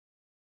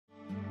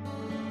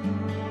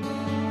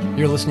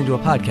You're listening to a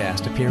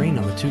podcast appearing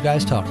on the Two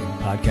Guys Talking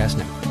Podcast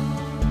Network.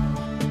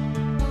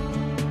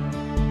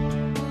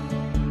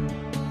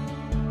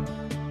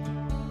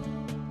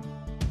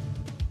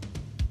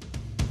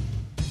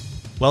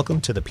 Welcome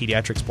to the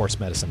Pediatric Sports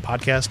Medicine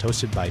Podcast,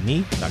 hosted by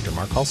me, Dr.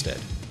 Mark Halstead.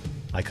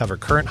 I cover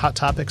current hot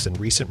topics and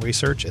recent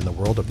research in the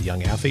world of the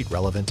young athlete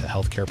relevant to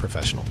healthcare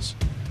professionals.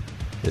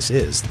 This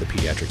is the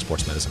Pediatric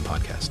Sports Medicine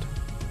Podcast.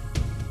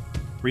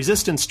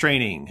 Resistance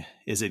training.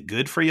 Is it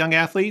good for young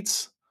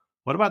athletes?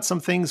 What about some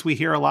things we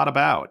hear a lot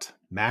about?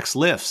 Max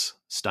lifts,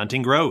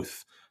 stunting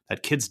growth,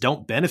 that kids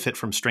don't benefit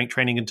from strength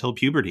training until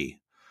puberty.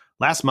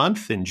 Last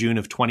month, in June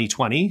of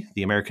 2020,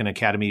 the American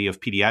Academy of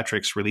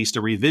Pediatrics released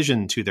a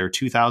revision to their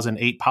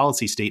 2008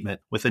 policy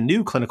statement with a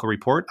new clinical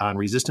report on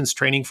resistance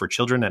training for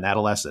children and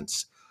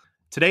adolescents.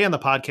 Today on the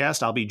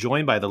podcast, I'll be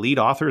joined by the lead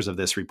authors of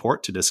this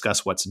report to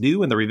discuss what's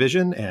new in the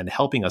revision and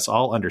helping us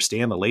all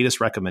understand the latest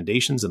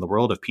recommendations in the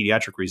world of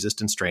pediatric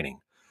resistance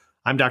training.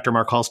 I'm Dr.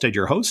 Mark Halstead,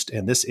 your host,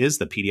 and this is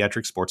the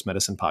Pediatric Sports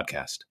Medicine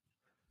Podcast.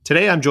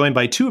 Today, I'm joined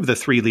by two of the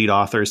three lead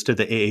authors to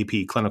the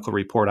AAP clinical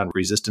report on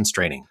resistance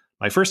training.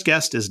 My first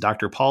guest is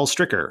Dr. Paul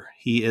Stricker.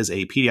 He is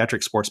a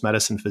pediatric sports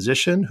medicine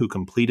physician who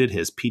completed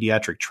his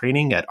pediatric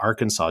training at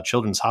Arkansas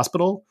Children's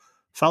Hospital,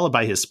 followed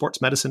by his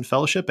sports medicine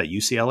fellowship at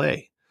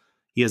UCLA.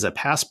 He is a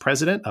past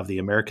president of the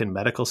American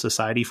Medical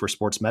Society for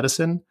Sports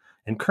Medicine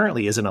and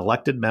currently is an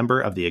elected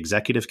member of the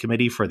Executive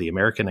Committee for the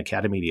American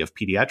Academy of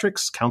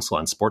Pediatrics Council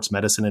on Sports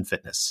Medicine and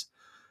Fitness.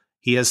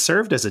 He has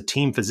served as a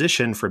team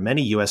physician for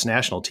many U.S.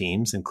 national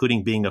teams,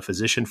 including being a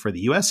physician for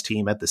the U.S.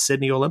 team at the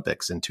Sydney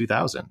Olympics in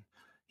 2000.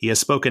 He has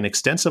spoken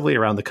extensively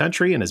around the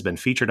country and has been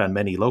featured on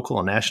many local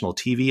and national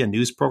TV and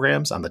news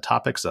programs on the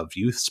topics of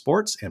youth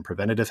sports and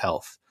preventative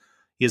health.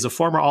 He is a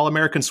former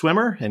All-American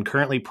swimmer and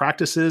currently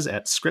practices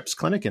at Scripps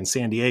Clinic in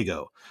San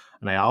Diego.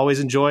 And I always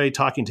enjoy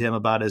talking to him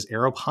about his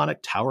aeroponic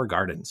tower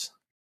gardens.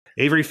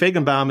 Avery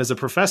Feigenbaum is a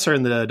professor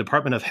in the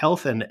Department of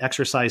Health and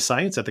Exercise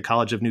Science at the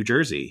College of New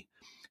Jersey.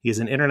 He is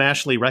an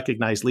internationally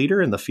recognized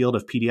leader in the field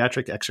of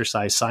pediatric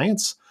exercise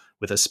science,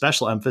 with a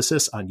special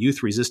emphasis on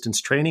youth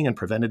resistance training and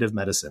preventative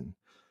medicine.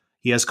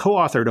 He has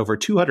co-authored over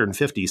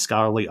 250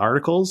 scholarly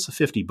articles,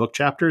 50 book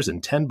chapters,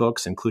 and 10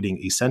 books, including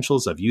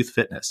Essentials of Youth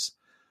Fitness.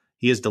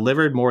 He has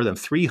delivered more than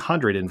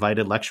 300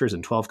 invited lectures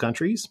in 12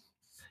 countries.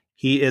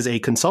 He is a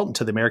consultant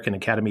to the American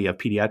Academy of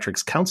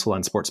Pediatrics Council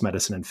on Sports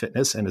Medicine and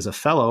Fitness and is a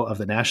fellow of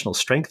the National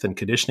Strength and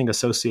Conditioning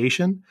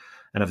Association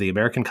and of the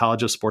American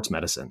College of Sports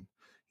Medicine.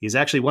 He's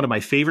actually one of my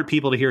favorite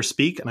people to hear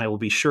speak, and I will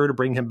be sure to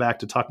bring him back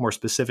to talk more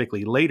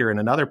specifically later in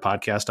another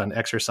podcast on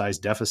exercise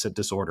deficit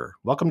disorder.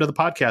 Welcome to the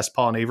podcast,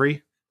 Paul and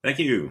Avery. Thank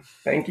you.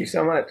 Thank you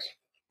so much.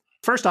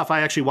 First off, I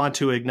actually want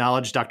to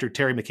acknowledge Dr.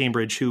 Terry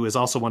McCambridge, who is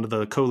also one of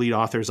the co-lead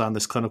authors on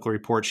this clinical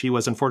report. She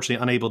was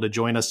unfortunately unable to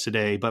join us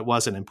today, but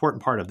was an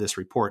important part of this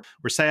report.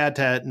 We're sad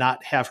to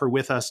not have her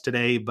with us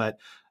today, but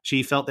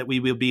she felt that we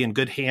will be in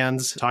good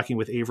hands talking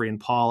with Avery and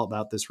Paul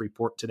about this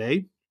report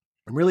today.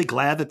 I'm really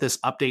glad that this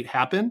update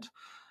happened.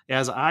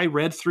 As I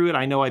read through it,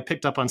 I know I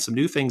picked up on some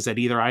new things that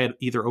I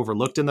had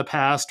overlooked in the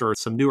past or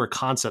some newer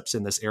concepts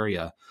in this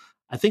area.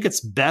 I think it's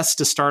best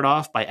to start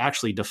off by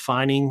actually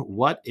defining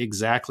what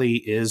exactly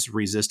is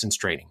resistance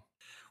training.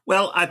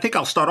 Well, I think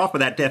I'll start off with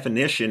that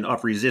definition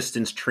of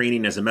resistance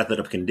training as a method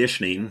of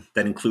conditioning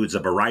that includes a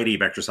variety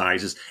of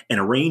exercises and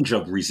a range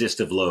of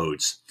resistive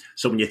loads.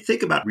 So when you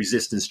think about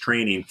resistance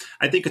training,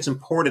 I think it's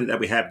important that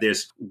we have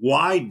this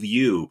wide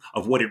view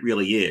of what it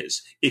really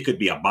is. It could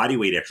be a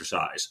bodyweight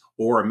exercise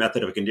or a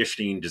method of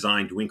conditioning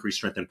designed to increase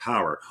strength and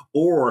power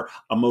or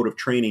a mode of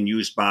training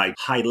used by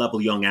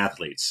high-level young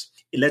athletes.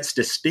 Let's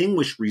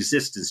distinguish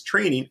resistance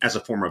training as a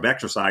form of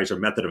exercise or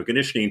method of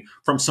conditioning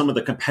from some of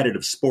the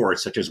competitive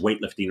sports such as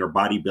weightlifting or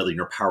bodybuilding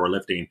or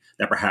powerlifting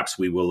that perhaps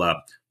we will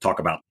talk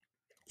about.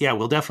 Yeah,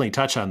 we'll definitely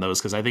touch on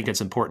those because I think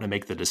it's important to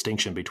make the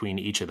distinction between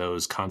each of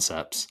those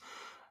concepts.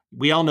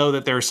 We all know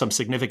that there are some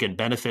significant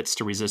benefits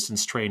to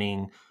resistance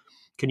training.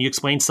 Can you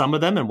explain some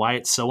of them and why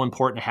it's so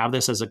important to have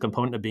this as a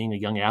component of being a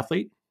young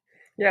athlete?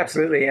 Yeah,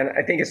 absolutely. And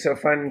I think it's so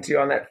fun too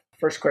on that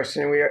first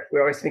question. We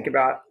always think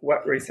about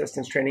what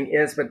resistance training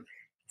is, but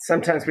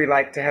sometimes we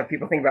like to have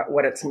people think about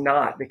what it's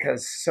not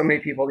because so many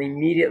people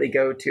immediately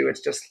go to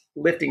it's just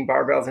lifting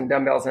barbells and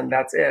dumbbells and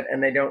that's it.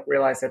 And they don't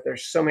realize that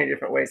there's so many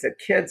different ways that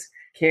kids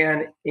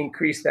can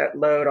increase that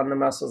load on the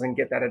muscles and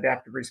get that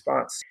adaptive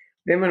response.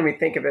 Then when we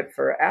think of it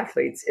for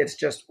athletes, it's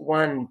just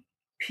one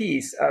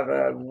piece of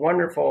a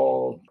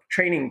wonderful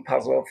training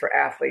puzzle for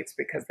athletes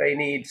because they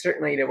need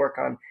certainly to work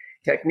on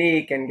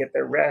technique and get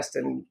their rest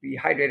and be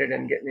hydrated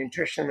and get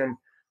nutrition and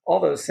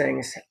all those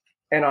things.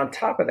 And on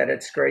top of that,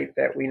 it's great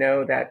that we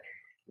know that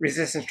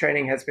resistance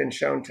training has been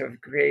shown to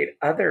create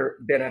other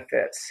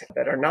benefits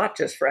that are not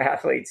just for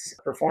athletes'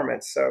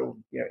 performance. So,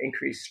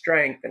 increased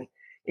strength and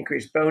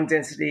increased bone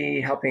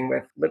density, helping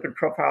with lipid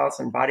profiles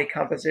and body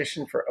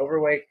composition for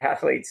overweight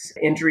athletes,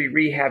 injury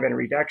rehab and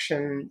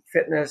reduction,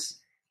 fitness,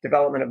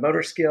 development of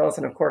motor skills,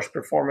 and of course,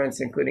 performance,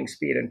 including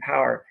speed and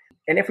power.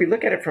 And if we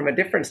look at it from a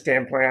different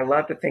standpoint, I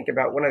love to think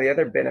about one of the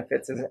other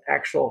benefits is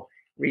actual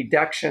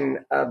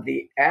reduction of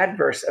the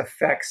adverse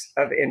effects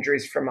of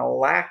injuries from a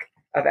lack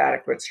of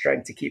adequate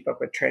strength to keep up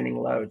with training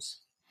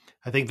loads.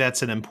 I think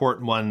that's an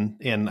important one.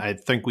 And I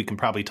think we can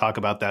probably talk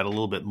about that a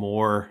little bit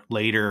more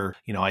later.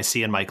 I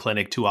see in my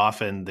clinic too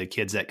often the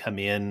kids that come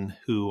in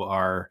who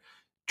are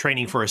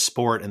training for a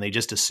sport and they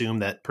just assume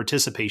that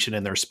participation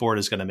in their sport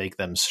is going to make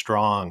them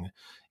strong.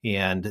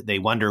 And they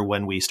wonder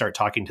when we start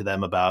talking to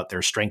them about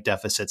their strength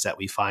deficits that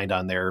we find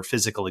on their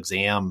physical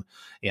exam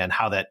and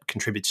how that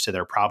contributes to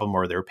their problem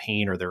or their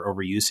pain or their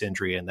overuse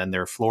injury. And then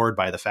they're floored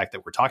by the fact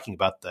that we're talking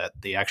about that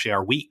they actually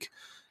are weak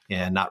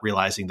and not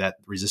realizing that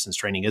resistance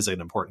training is an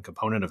important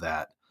component of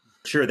that.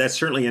 Sure, that's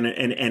certainly an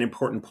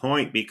important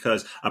point,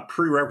 because a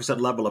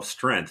prerequisite level of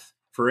strength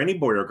for any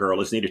boy or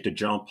girl is needed to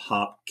jump,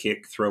 hop,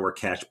 kick, throw, or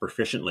catch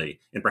proficiently.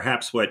 And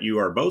perhaps what you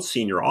are both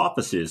seeing in your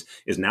offices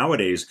is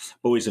nowadays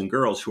boys and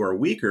girls who are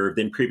weaker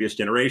than previous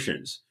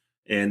generations.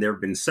 And there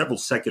have been several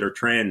secular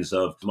trends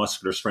of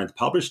muscular strength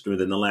published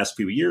within the last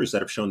few years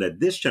that have shown that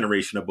this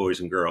generation of boys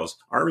and girls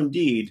are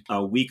indeed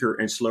weaker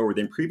and slower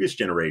than previous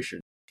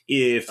generations.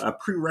 If a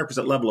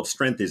prerequisite level of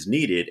strength is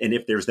needed, and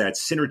if there's that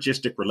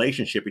synergistic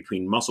relationship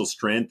between muscle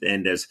strength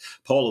and, as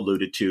Paul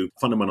alluded to,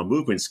 fundamental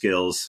movement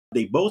skills,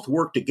 they both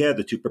work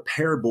together to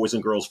prepare boys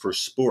and girls for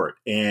sport.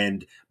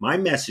 And my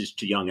message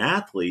to young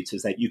athletes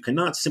is that you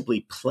cannot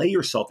simply play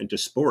yourself into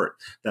sport,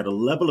 that a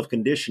level of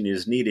condition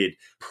is needed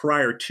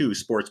prior to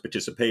sports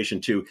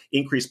participation to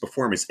increase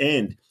performance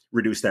and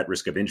reduce that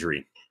risk of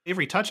injury.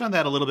 Avery, touch on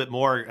that a little bit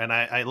more. And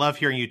I love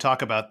hearing you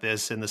talk about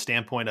this in the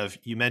standpoint of,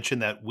 you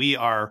mentioned that we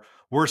are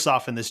worse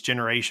off in this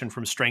generation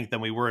from strength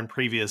than we were in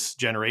previous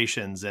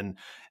generations. And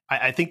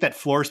I think that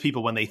floors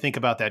people when they think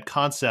about that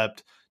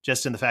concept,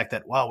 just in the fact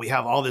that, wow, we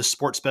have all this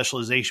sport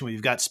specialization.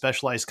 We've got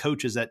specialized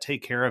coaches that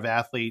take care of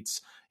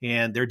athletes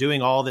and they're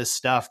doing all this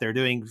stuff. They're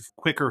doing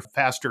quicker,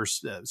 faster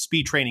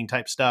speed training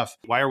type stuff.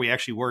 Why are we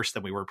actually worse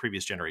than we were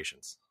previous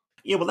generations?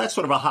 Yeah, well, that's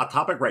sort of a hot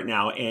topic right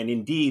now. And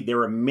indeed,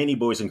 there are many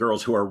boys and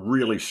girls who are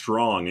really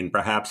strong, and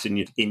perhaps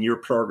in your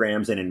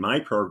programs and in my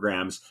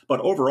programs. But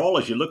overall,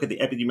 as you look at the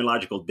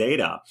epidemiological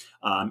data,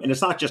 and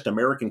it's not just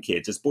American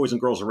kids, it's boys and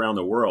girls around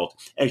the world.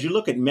 As you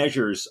look at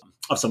measures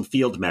of some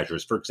field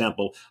measures, for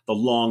example, the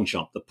long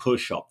jump, the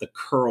push up, the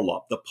curl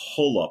up, the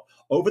pull up,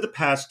 over the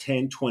past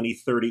 10, 20,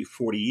 30,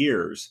 40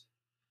 years,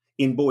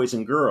 in boys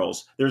and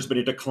girls, there's been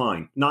a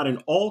decline, not in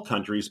all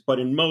countries, but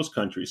in most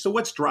countries. So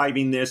what's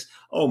driving this?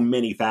 Oh,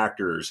 many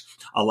factors.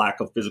 A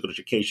lack of physical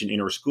education in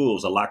our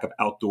schools, a lack of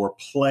outdoor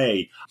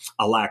play,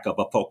 a lack of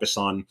a focus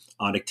on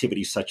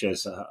activities such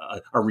as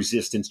a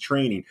resistance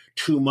training,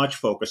 too much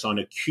focus on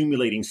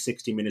accumulating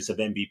 60 minutes of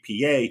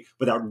MBPA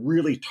without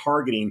really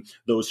targeting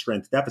those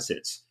strength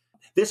deficits.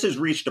 This has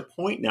reached a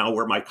point now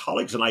where my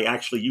colleagues and I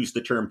actually use the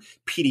term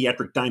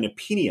pediatric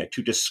dynapenia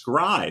to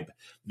describe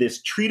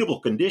this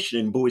treatable condition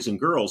in boys and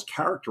girls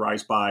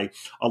characterized by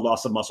a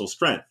loss of muscle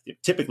strength.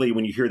 Typically,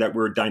 when you hear that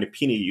word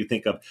dynapenia, you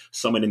think of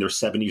someone in their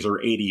 70s or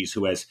 80s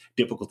who has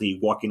difficulty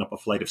walking up a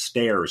flight of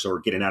stairs or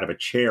getting out of a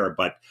chair.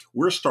 But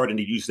we're starting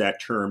to use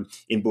that term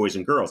in boys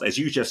and girls, as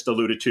you just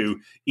alluded to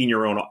in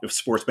your own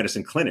sports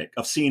medicine clinic,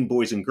 of seeing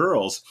boys and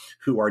girls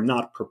who are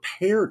not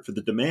prepared for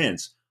the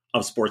demands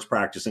of sports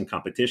practice and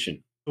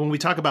competition. When we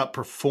talk about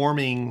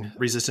performing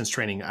resistance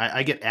training,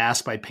 I get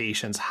asked by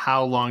patients,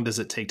 how long does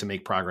it take to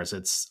make progress?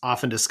 It's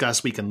often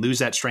discussed we can lose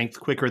that strength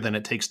quicker than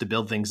it takes to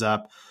build things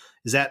up.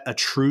 Is that a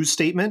true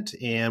statement?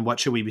 And what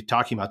should we be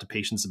talking about to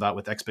patients about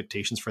with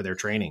expectations for their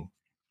training?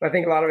 I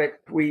think a lot of it,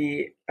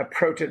 we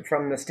approach it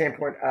from the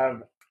standpoint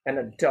of an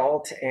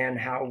adult and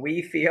how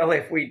we feel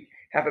if we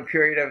have a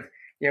period of,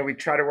 we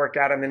try to work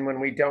out, and then when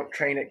we don't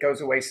train, it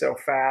goes away so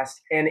fast.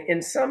 And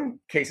in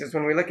some cases,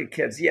 when we look at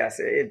kids, yes,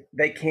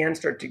 they can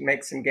start to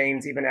make some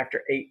gains even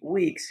after 8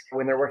 weeks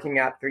when they're working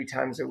out 3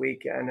 times a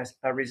week in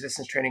a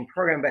resistance training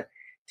program. But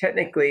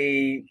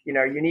technically,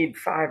 you need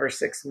 5 or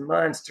 6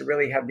 months to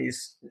really have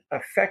these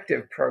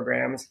effective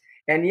programs.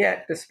 And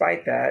yet,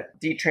 despite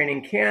that,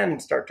 detraining can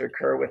start to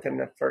occur within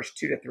the first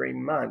 2 to 3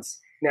 months.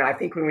 Now, I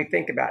think when we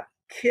think about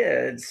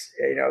kids,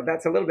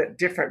 that's a little bit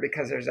different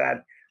because there's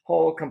that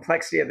whole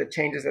complexity of the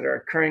changes that are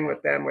occurring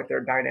with them, with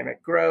their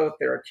dynamic growth,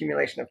 their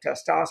accumulation of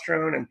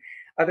testosterone, and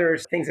other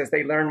things as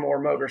they learn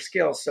more motor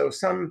skills. So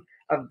some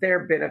of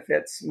their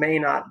benefits may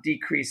not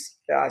decrease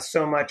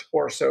so much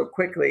or so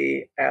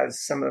quickly as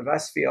some of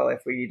us feel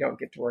if we don't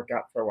get to work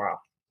out for a while.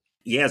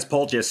 Yeah, as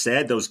Paul just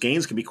said, those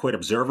gains can be quite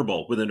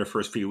observable within the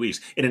first few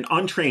weeks. In an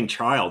untrained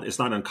child, it's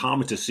not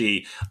uncommon to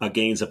see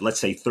gains of, let's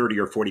say, 30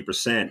 or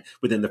 40%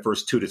 within the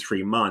first 2 to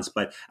 3 months.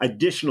 But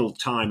additional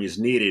time is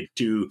needed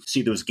to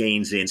see those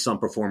gains in some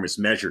performance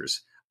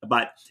measures.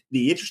 But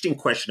the interesting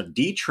question of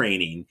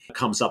detraining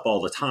comes up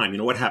all the time.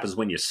 What happens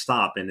when you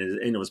stop? And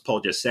as Paul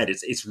just said,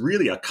 it's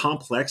really a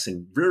complex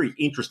and very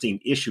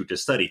interesting issue to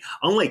study.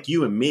 Unlike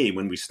you and me,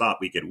 when we stop,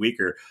 we get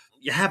weaker.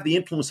 You have the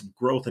influence of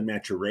growth and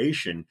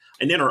maturation.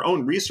 And in our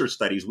own research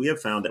studies, we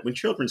have found that when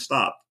children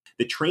stop,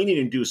 the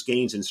training-induced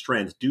gains in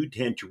strength do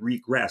tend to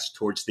regress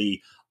towards the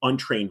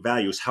untrained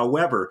values.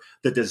 However,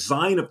 the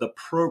design of the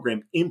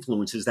program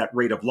influences that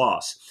rate of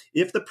loss.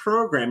 If the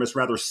program is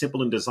rather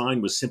simple in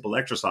design with simple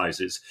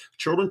exercises,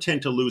 children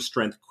tend to lose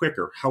strength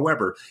quicker.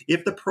 However,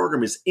 if the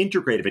program is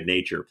integrative in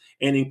nature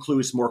and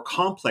includes more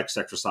complex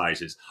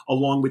exercises,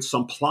 along with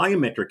some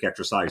plyometric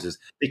exercises,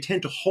 they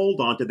tend to hold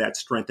on to that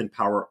strength and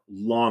power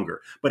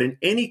longer. But in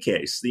any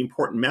case, the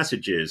important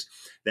message is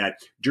that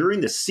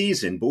during the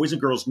season, boys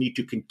and girls need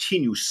to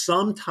continue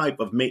some type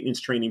of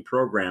maintenance training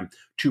program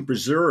to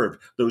preserve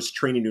those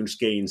training units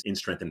gains in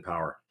strength and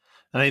power.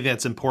 I think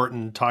that's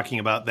important, talking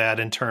about that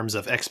in terms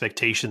of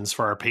expectations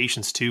for our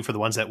patients too, for the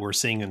ones that we're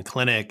seeing in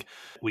clinic.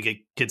 We get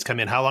kids come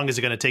in, how long is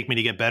it going to take me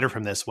to get better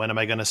from this? When am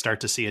I going to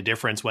start to see a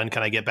difference? When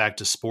can I get back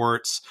to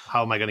sports?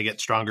 How am I going to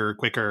get stronger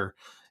quicker?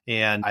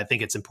 And I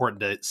think it's important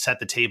to set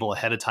the table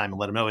ahead of time and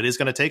let them know it is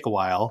going to take a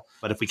while,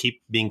 but if we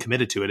keep being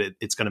committed to it,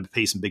 it's going to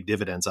pay some big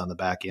dividends on the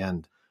back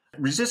end.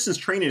 Resistance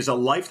training is a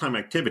lifetime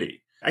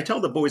activity. I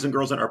tell the boys and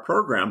girls in our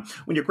program,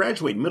 when you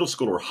graduate middle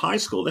school or high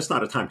school, that's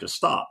not a time to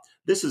stop.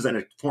 This is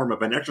a form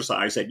of an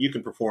exercise that you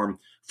can perform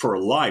for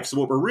life. So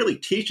what we're really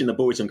teaching the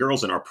boys and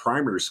girls in our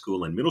primary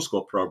school and middle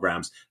school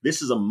programs,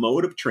 this is a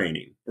mode of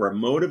training or a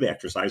mode of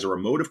exercise or a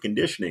mode of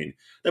conditioning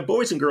that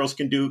boys and girls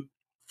can do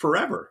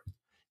forever.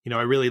 You know,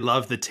 I really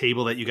love the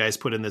table that you guys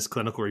put in this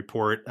clinical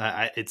report.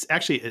 It's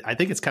actually, I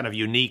think it's kind of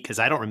unique because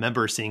I don't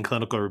remember seeing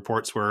clinical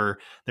reports where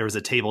there was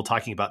a table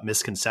talking about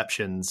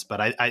misconceptions, but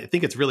I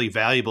think it's really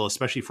valuable,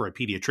 especially for a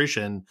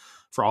pediatrician,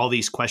 for all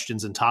these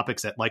questions and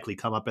topics that likely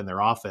come up in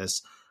their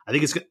office.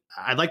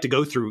 I'd like to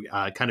go through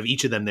kind of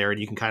each of them there,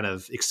 and you can kind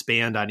of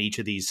expand on each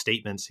of these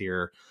statements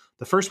here.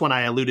 The first one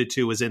I alluded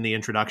to was in the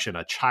introduction.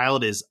 A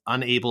child is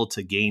unable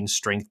to gain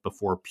strength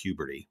before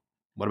puberty.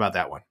 What about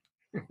that one?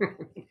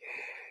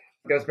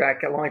 It goes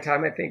back a long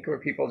time, I think, where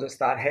people just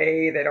thought,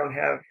 hey, they don't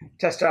have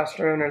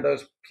testosterone or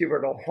those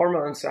pubertal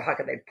hormones, so how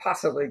could they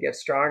possibly get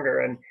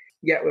stronger? And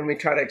yet when we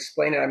try to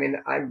explain it, I mean,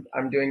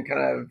 I'm doing kind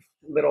of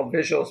little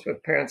visuals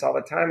with parents all the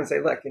time and say,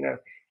 look, you know,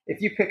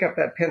 if you pick up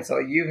that pencil,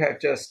 you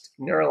have just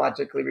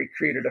neurologically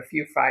recruited a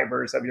few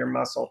fibers of your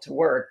muscle to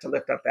work to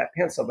lift up that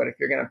pencil. But if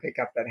you're going to pick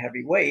up that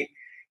heavy weight,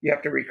 you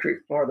have to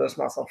recruit more of those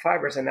muscle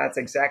fibers. And that's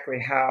exactly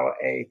how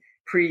a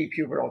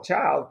pre-pubertal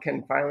child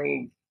can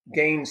finally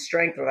gain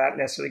strength without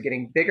necessarily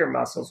getting bigger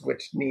muscles,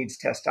 which needs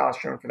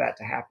testosterone for that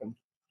to happen.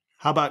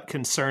 How about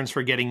concerns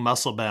for getting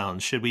muscle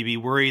bound? Should we be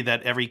worried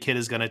that every kid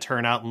is going to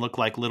turn out and look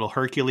like little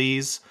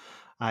Hercules?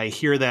 I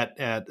hear that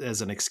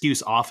as an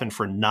excuse often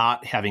for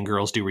not having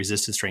girls do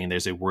resistance training.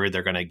 There's a worry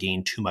they're going to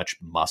gain too much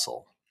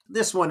muscle.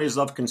 This one is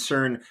of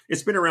concern.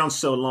 It's been around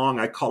so long,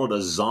 I call it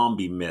a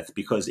zombie myth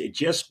because it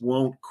just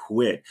won't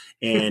quit.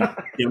 And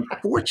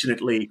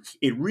unfortunately,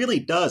 it really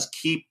does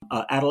keep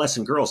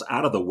adolescent girls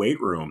out of the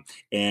weight room.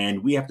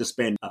 And we have to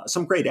spend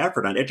some great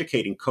effort on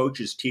educating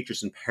coaches,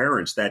 teachers, and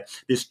parents that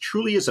this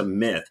truly is a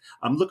myth.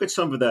 Look at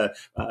some of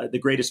the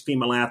greatest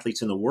female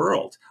athletes in the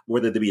world,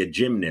 whether they be a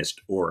gymnast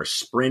or a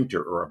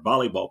sprinter or a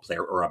volleyball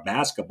player or a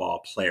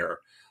basketball player.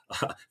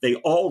 They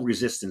all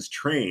resistance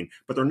train,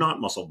 but they're not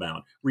muscle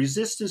bound.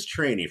 Resistance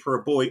training for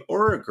a boy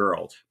or a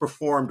girl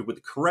performed with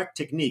the correct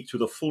technique through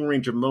the full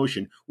range of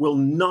motion will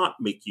not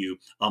make you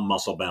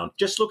muscle bound.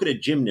 Just look at a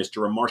gymnast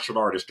or a martial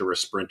artist or a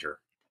sprinter.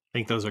 I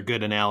think those are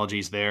good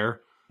analogies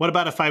there. What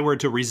about if I were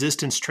to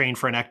resistance train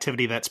for an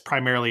activity that's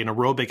primarily an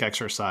aerobic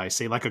exercise,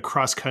 say like a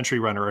cross-country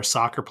runner or a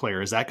soccer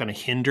player? Is that going to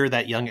hinder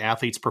that young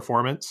athlete's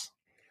performance?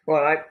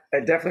 Well, I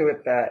definitely,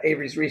 with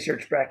Avery's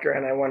research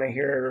background, I want to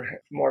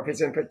hear more of his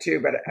input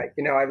too. But,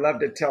 I love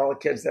to tell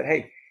kids that,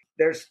 hey,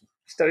 there's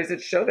studies that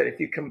show that if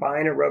you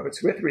combine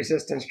aerobics with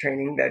resistance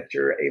training, that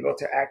you're able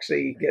to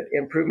actually get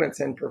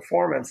improvements in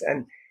performance.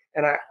 And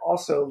I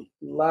also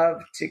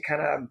love to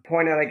kind of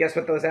point out, I guess,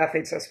 with those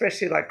athletes,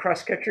 especially like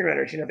cross-country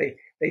runners,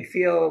 they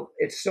feel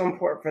it's so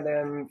important for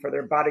them, for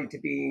their body to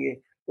be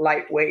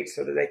lightweight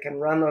so that they can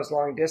run those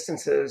long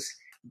distances.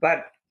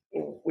 But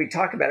we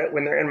talk about it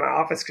when they're in my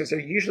office because they're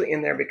usually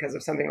in there because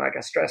of something like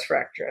a stress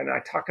fracture. And I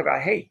talk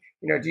about, hey,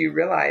 do you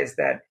realize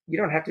that you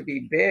don't have to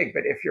be big,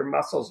 but if your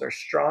muscles are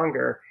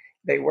stronger,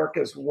 they work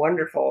as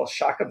wonderful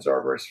shock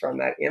absorbers from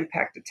that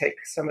impact to take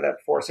some of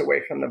that force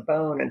away from the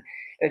bone. And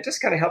it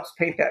just kind of helps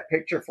paint that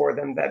picture for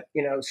them that,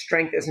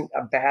 strength isn't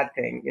a bad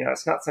thing.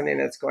 It's not something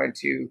that's going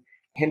to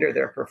hinder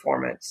their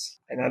performance.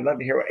 And I'd love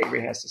to hear what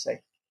Avery has to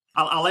say.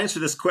 I'll answer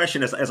this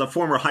question as a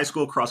former high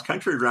school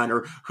cross-country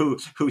runner who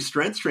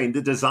strength trained.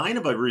 The design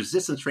of a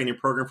resistance training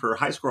program for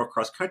high school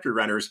cross-country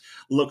runners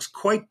looks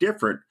quite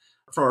different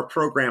from a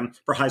program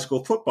for high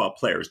school football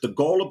players. The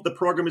goal of the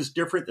program is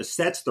different. The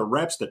sets, the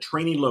reps, the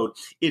training load,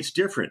 it's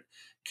different.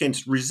 Can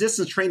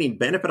resistance training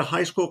benefit a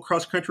high school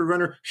cross-country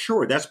runner?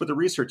 Sure, that's what the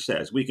research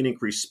says. We can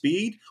increase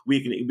speed, we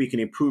can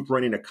improve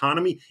running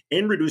economy,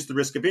 and reduce the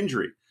risk of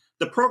injury.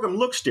 The program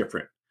looks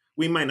different.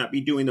 We might not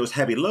be doing those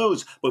heavy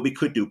loads, but we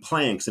could do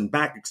planks and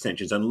back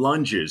extensions and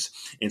lunges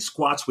and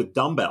squats with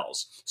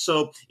dumbbells.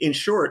 So in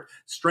short,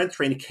 strength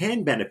training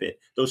can benefit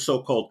those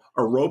so-called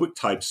aerobic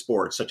type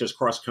sports, such as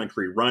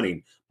cross-country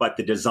running, but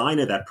the design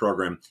of that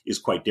program is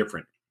quite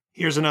different.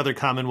 Here's another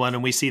common one,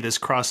 and we see this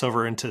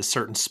crossover into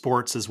certain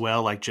sports as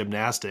well, like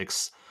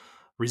gymnastics.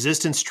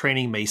 Resistance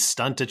training may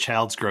stunt a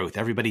child's growth.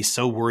 Everybody's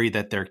so worried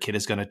that their kid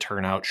is going to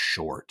turn out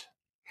short.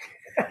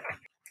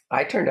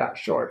 I turned out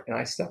short, and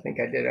I still think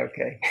I did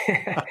okay.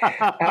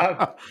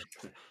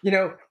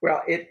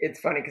 It's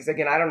funny because,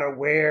 again, I don't know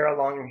where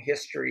along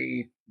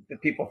history the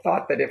people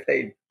thought that if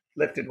they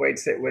lifted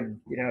weights, it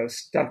would,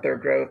 stunt their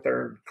growth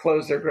or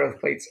close their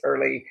growth plates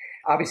early.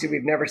 Obviously,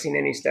 we've never seen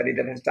any study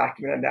that has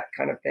documented that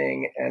kind of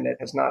thing, and it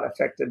has not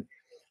affected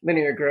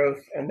linear growth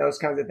and those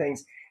kinds of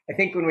things. I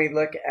think when we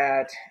look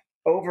at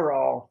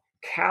overall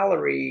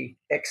calorie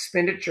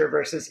expenditure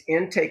versus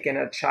intake in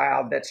a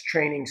child that's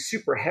training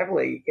super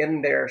heavily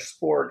in their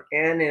sport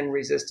and in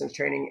resistance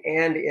training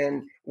and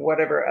in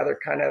whatever other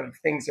kind of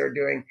things they're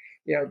doing,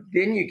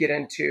 then you get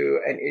into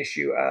an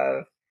issue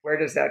of where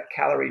does that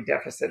calorie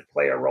deficit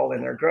play a role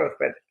in their growth?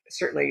 But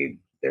certainly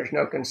there's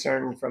no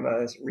concern from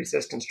a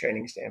resistance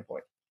training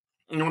standpoint.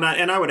 And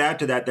I would add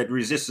to that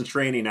resistance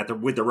training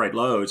with the right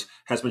loads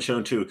has been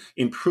shown to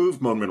improve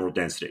bone mineral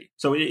density.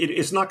 So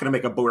it's not going to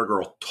make a boy or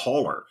girl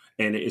taller,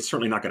 and it's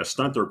certainly not going to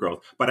stunt their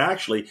growth, but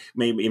actually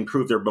may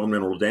improve their bone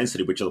mineral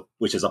density,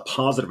 which is a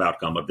positive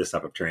outcome of this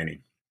type of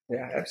training.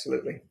 Yeah,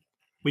 absolutely.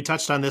 We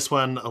touched on this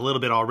one a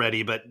little bit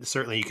already, but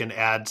certainly you can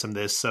add some of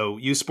this. So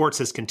youth sports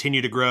has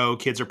continued to grow.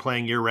 Kids are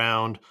playing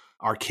year-round.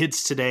 Our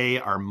kids today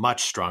are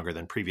much stronger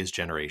than previous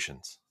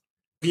generations.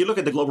 If you look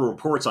at the global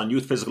reports on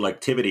youth physical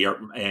activity,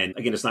 and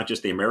again, it's not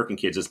just the American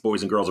kids, it's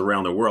boys and girls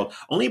around the world,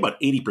 only about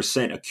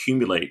 80%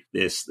 accumulate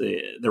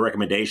the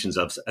recommendations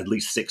of at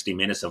least 60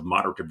 minutes of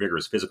moderate to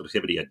vigorous physical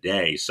activity a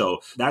day. So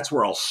that's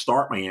where I'll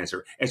start my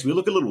answer. As we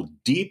look a little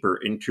deeper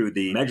into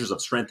the measures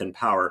of strength and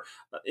power,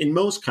 in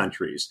most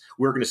countries,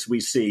 we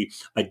see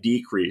a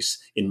decrease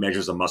in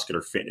measures of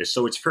muscular fitness.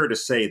 So it's fair to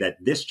say that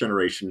this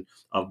generation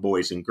of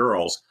boys and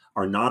girls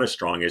are not as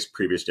strong as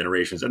previous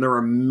generations. And there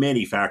are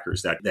many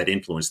factors that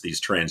influence these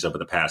trends over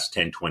the past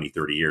 10, 20,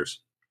 30 years.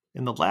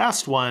 And the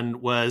last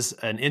one was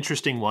an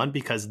interesting one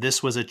because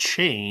this was a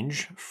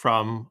change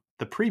from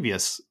the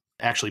previous,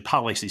 actually,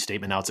 policy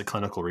statement. Now it's a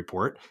clinical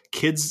report.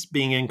 Kids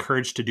being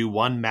encouraged to do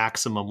one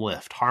maximum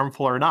lift,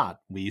 harmful or not.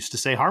 We used to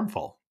say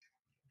harmful.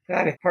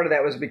 Part of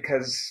that was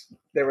because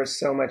there was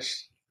so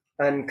much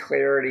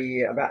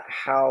unclarity about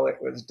how it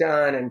was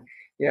done. And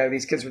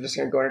these kids were just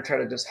going to go and try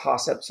to just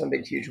hoss up some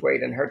big, huge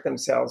weight and hurt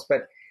themselves.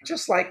 But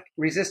just like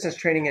resistance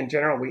training in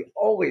general, we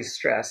always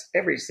stress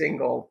every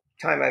single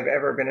time I've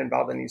ever been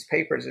involved in these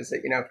papers is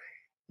that,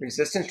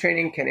 resistance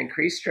training can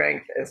increase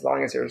strength as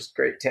long as there's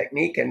great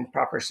technique and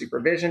proper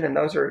supervision. And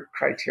those are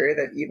criteria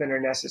that even are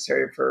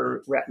necessary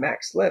for rep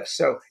max lifts.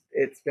 So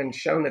it's been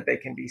shown that they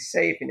can be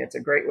safe, and it's a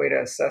great way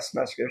to assess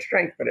muscular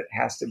strength, but it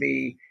has to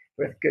be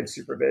with good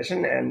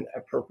supervision and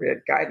appropriate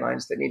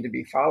guidelines that need to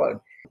be followed.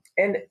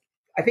 And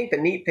I think the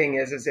neat thing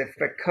is if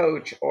a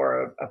coach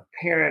or a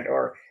parent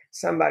or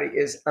somebody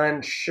is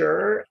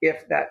unsure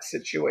if that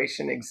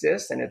situation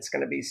exists and it's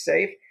going to be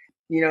safe,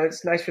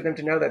 it's nice for them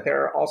to know that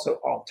there are also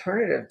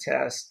alternative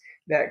tests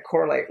that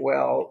correlate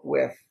well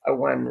with a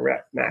 1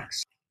 rep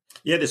max.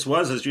 Yeah, this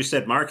was, as you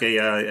said, Mark,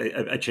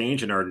 a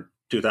change in our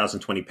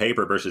 2020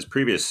 paper versus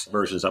previous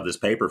versions of this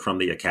paper from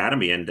the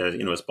Academy. And,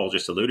 as Paul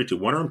just alluded to,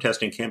 one-arm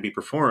testing can be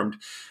performed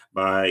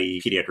by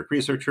pediatric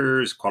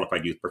researchers,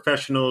 qualified youth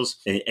professionals,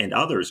 and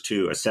others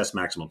to assess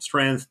maximum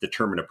strength,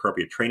 determine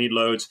appropriate training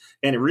loads,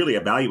 and really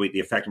evaluate the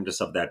effectiveness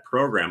of that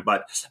program.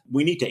 But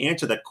we need to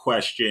answer that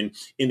question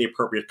in the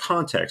appropriate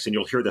context. And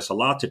you'll hear this a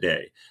lot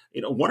today.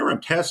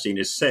 One-arm testing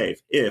is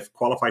safe if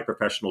qualified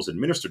professionals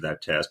administer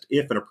that test,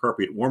 if an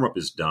appropriate warm-up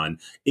is done,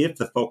 if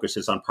the focus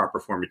is on proper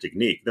form and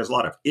technique. There's a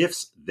lot of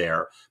ifs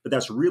there, but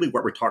that's really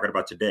what we're talking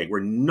about today. We're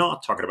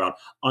not talking about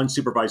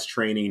unsupervised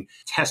training,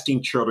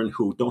 testing children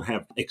who don't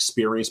have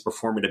experience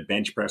performing a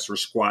bench press or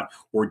squat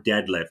or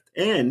deadlift.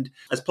 And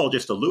as Paul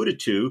just alluded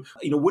to,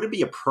 would it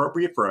be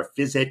appropriate for a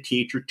phys ed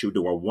teacher to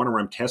do a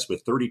one-arm test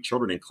with 30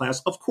 children in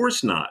class? Of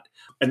course not.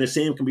 And the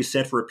same can be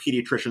said for a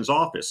pediatrician's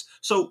office.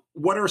 So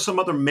what are some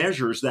other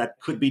measures that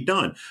could be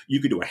done? You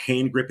could do a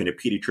hand grip in a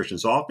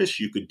pediatrician's office.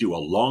 You could do a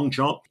long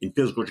jump in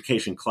physical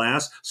education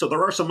class. So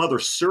there are some other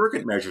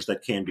surrogate measures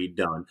that can be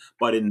done.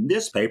 But in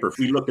this paper,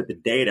 we looked at the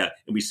data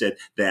and we said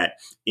that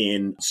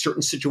in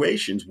certain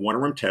situations,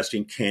 one-arm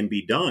testing can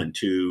be done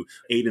to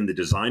aid in the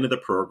design of the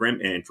program.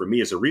 And for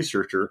me as a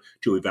researcher,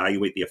 to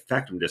evaluate the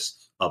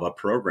effectiveness of a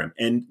program.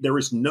 And there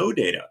is no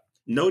data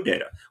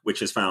which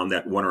has found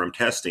that one-arm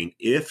testing,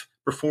 if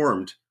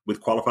performed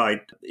with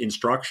qualified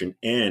instruction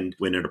and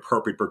when an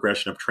appropriate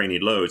progression of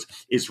training loads,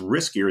 is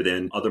riskier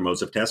than other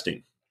modes of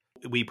testing.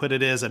 We put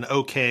it as an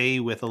okay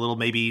with a little,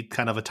 maybe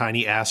kind of a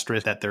tiny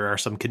asterisk that there are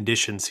some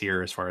conditions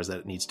here as far as that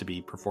it needs to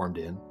be performed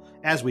in,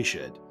 as we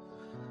should.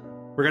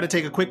 We're going to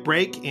take a quick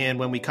break, and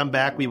when we come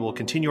back, we will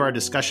continue our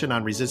discussion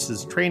on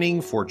resistance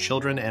training for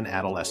children and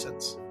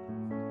adolescents.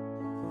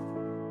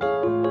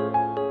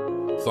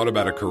 Thought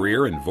about a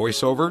career in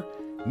voiceover?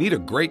 Need a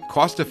great,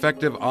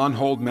 cost-effective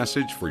on-hold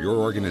message for your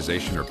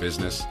organization or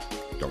business?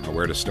 Don't know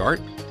where to start?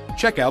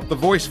 Check out The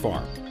Voice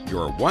Farm,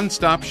 your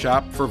one-stop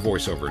shop for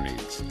voiceover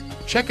needs.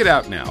 Check it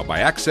out now by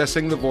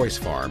accessing the Voice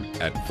Farm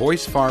at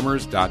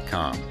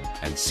voicefarmers.com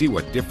and see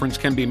what difference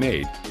can be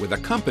made with a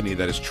company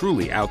that is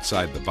truly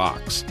outside the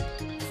box.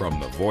 From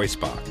the Voice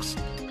Box.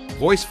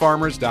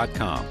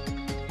 voicefarmers.com.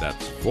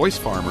 That's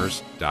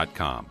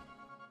voicefarmers.com.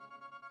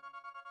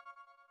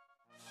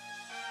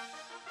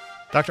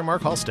 Dr.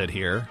 Mark Halstead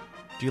here.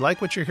 Do you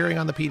like what you're hearing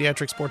on the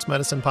Pediatric Sports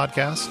Medicine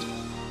Podcast?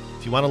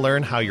 If you want to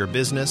learn how your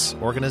business,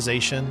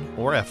 organization,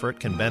 or effort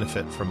can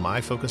benefit from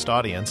my focused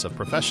audience of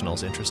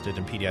professionals interested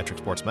in pediatric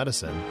sports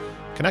medicine,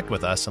 connect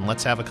with us and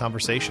let's have a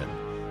conversation.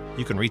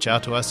 You can reach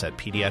out to us at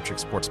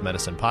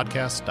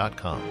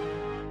pediatricsportsmedicinepodcast.com.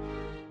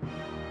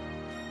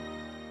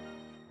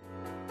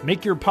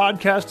 Make your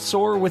podcast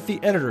soar with the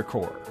Editor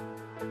Core.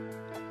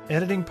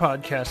 Editing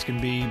podcasts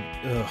can be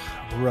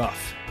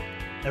rough.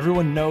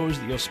 Everyone knows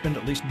that you'll spend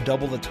at least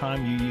double the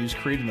time you use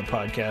creating the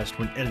podcast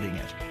when editing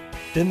it.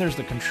 Then there's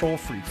the control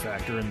freak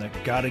factor and the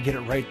gotta get it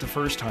right the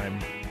first time.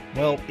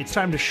 Well, it's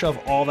time to shove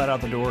all that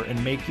out the door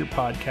and make your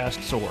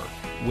podcast soar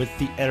with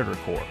the Editor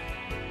Core.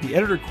 The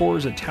Editor Core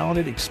is a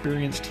talented,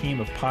 experienced team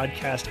of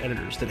podcast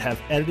editors that have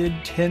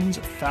edited tens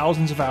of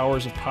thousands of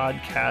hours of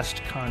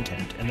podcast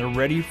content, and they're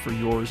ready for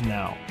yours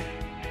now.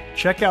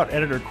 Check out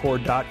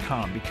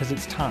editorcore.com because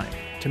it's time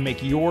to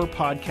make your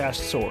podcast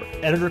soar.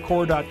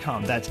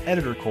 Editorcore.com. That's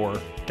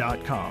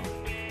editorcore.com.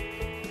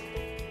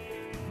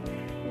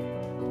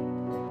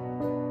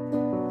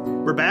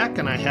 We're back,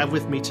 and I have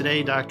with me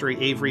today Dr.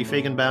 Avery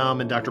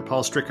Feigenbaum and Dr.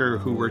 Paul Stricker,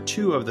 who were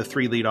two of the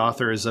three lead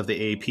authors of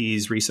the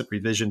AAP's recent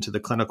revision to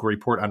the clinical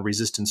report on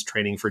resistance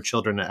training for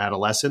children and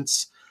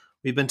adolescents.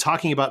 We've been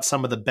talking about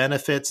some of the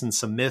benefits and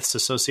some myths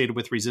associated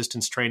with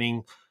resistance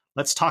training.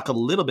 Let's talk a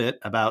little bit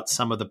about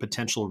some of the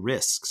potential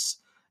risks.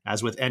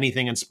 As with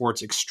anything in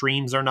sports,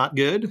 extremes are not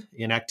good.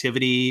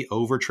 Inactivity,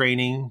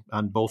 overtraining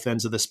on both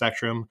ends of the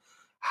spectrum.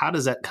 How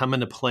does that come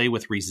into play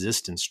with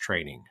resistance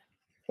training?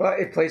 Well,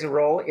 it plays a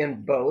role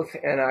in both.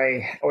 And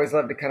I always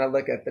love to kind of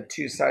look at the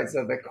two sides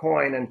of the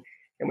coin. And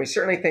we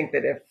certainly think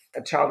that if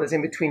a child is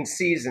in between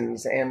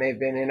seasons and they've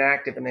been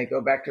inactive and they go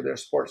back to their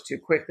sports too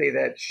quickly,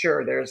 that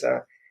sure, there's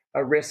a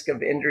risk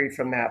of injury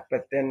from that.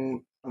 But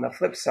then on the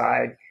flip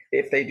side,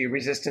 if they do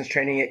resistance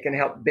training, it can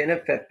help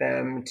benefit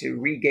them to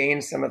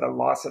regain some of the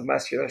loss of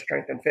muscular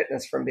strength and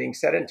fitness from being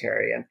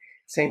sedentary. And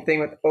same thing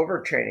with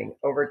overtraining.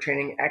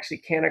 Overtraining actually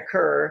can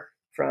occur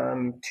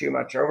from too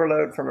much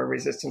overload from a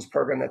resistance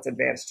program that's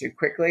advanced too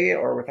quickly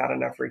or without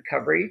enough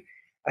recovery,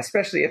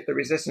 especially if the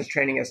resistance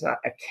training is not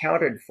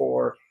accounted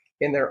for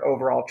in their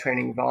overall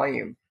training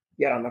volume.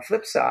 Yet on the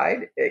flip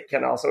side, it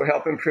can also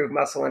help improve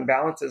muscle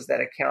imbalances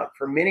that account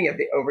for many of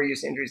the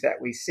overuse injuries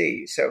that we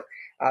see. So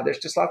there's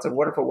just lots of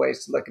wonderful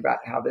ways to look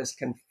about how this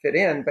can fit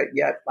in, but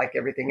yet, like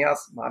everything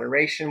else,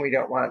 moderation. We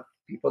don't want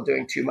people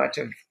doing too much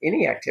of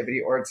any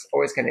activity, or it's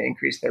always going to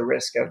increase their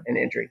risk of an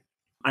injury.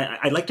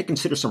 I'd like to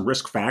consider some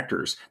risk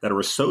factors that are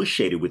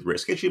associated with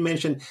risk. As you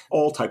mentioned,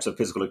 all types of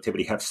physical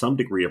activity have some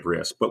degree of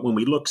risk. But when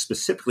we look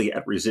specifically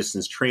at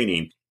resistance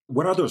training,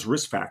 what are those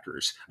risk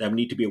factors that we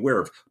need to be aware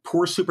of?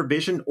 Poor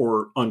supervision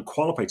or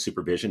unqualified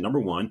supervision,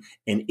 number one,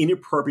 and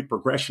inappropriate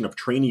progression of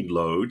training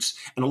loads.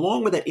 And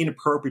along with that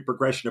inappropriate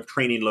progression of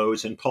training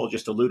loads, and Paul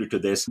just alluded to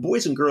this,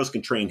 boys and girls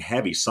can train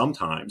heavy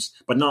sometimes,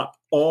 but not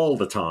all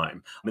the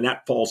time. And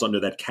that falls under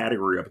that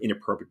category of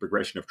inappropriate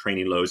progression of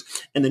training loads.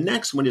 And the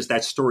next one is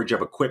that storage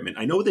of equipment.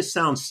 I know this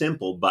sounds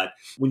simple, but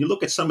when you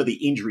look at some of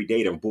the injury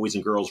data of boys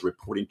and girls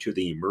reporting to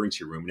the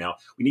emergency room, now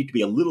we need to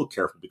be a little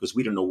careful because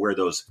we don't know where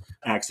those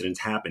accidents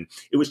happen.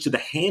 It was to the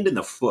hand and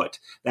the foot.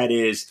 That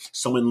is,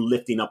 someone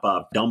lifting up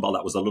a dumbbell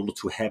that was a little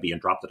too heavy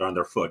and dropped it on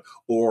their foot,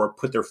 or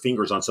put their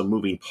fingers on some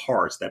moving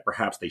parts that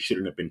perhaps they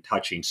shouldn't have been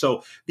touching.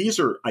 So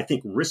these are, I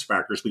think, risk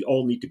factors we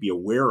all need to be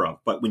aware of.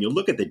 But when you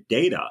look at the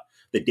data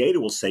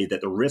will say that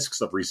the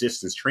risks of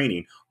resistance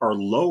training are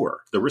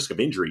lower. The risk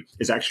of injury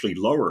is actually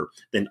lower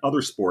than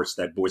other sports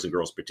that boys and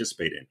girls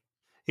participate in.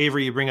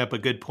 Avery, you bring up a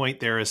good point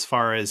there as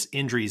far as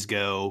injuries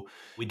go.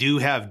 We do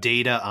have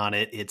data on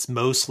it. It's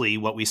mostly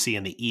what we see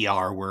in the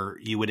ER, where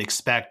you would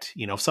expect,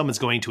 if someone's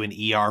going to an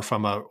ER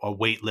from a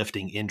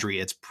weightlifting injury,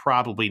 it's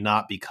probably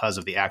not because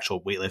of the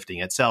actual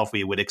weightlifting itself.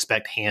 We would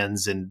expect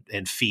hands and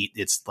feet.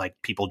 It's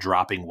like people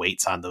dropping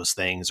weights on those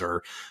things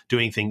or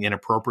doing things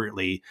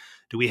inappropriately.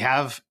 Do we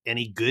have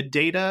any good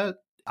data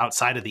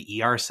outside of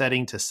the ER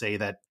setting to say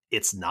that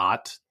it's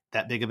not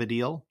that big of a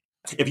deal?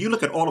 If you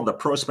look at all of the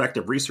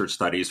prospective research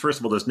studies, first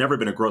of all, there's never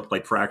been a growth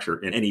plate fracture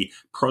in any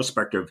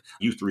prospective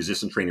youth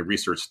resistance training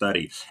research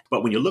study.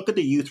 But when you look at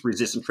the youth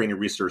resistance training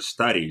research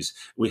studies,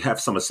 we have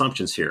some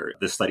assumptions here.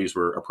 The studies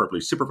were appropriately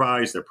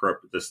supervised.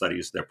 The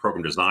studies, their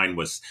program design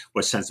was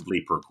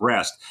sensibly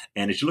progressed.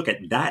 And as you look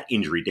at that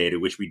injury data,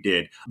 which we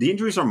did, the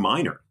injuries are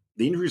minor.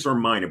 The injuries are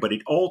minor, but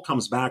it all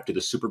comes back to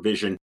the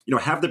supervision.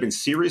 Have there been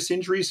serious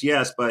injuries?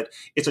 Yes, but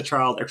it's a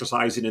child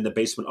exercising in the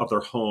basement of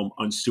their home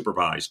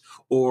unsupervised,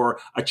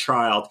 or a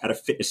child at a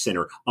fitness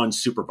center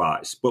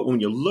unsupervised. But when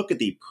you look at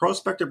the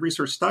prospective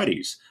research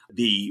studies,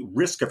 the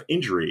risk of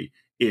injury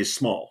is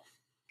small.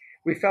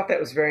 We felt that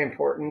was very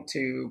important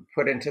to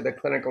put into the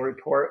clinical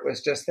report,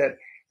 was just that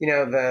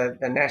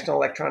the National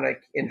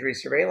Electronic Injury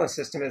Surveillance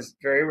System is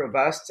very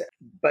robust,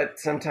 but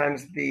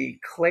sometimes the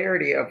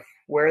clarity of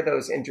where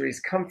those injuries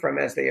come from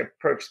as they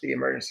approach the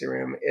emergency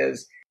room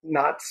is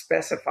not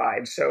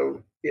specified.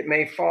 So it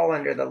may fall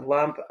under the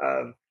lump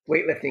of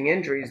weightlifting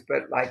injuries,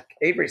 but like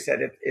Avery said,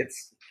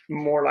 it's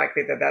more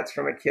likely that that's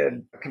from a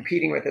kid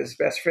competing with his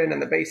best friend in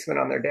the basement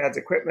on their dad's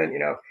equipment,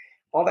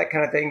 all that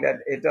kind of thing, that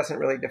it doesn't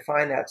really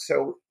define that.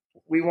 So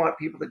we want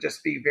people to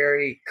just be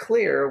very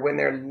clear when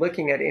they're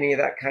looking at any of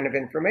that kind of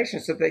information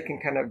so they can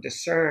kind of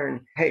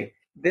discern, hey,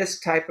 this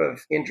type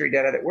of injury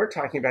data that we're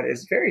talking about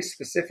is very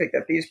specific,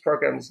 that these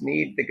programs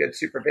need the good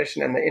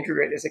supervision and the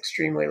injury rate is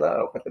extremely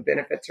low, but the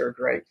benefits are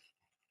great.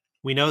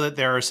 We know that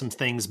there are some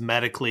things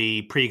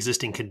medically,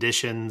 pre-existing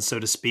conditions, so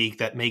to speak,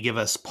 that may give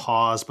us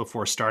pause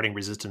before starting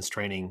resistance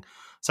training.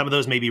 Some of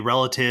those may be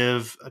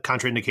relative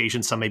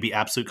contraindications, some may be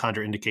absolute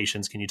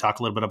contraindications. Can you talk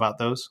a little bit about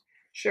those?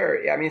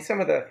 Sure. Yeah,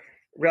 some of the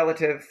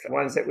relative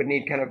ones that would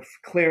need kind of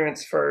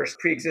clearance first,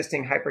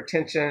 pre-existing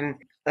hypertension,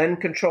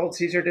 uncontrolled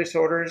seizure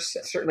disorders.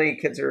 Certainly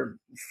kids are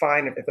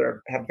fine if they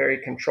have very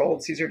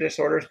controlled seizure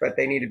disorders, but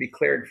they need to be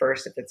cleared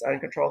first if it's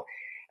uncontrolled.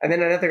 And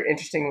then another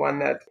interesting one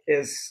that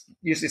is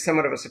usually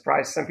somewhat of a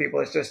surprise to some people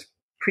is just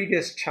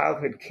previous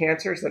childhood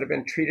cancers that have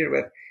been treated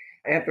with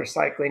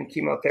anthracycline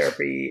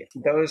chemotherapy.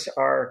 Those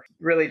are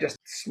really just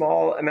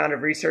small amount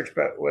of research,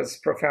 but was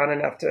profound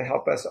enough to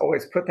help us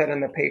always put that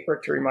in the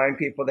paper to remind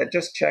people that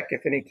just check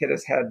if any kid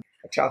has had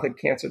a childhood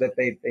cancer, that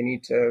they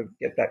need to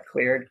get that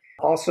cleared.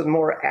 Also, the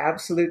more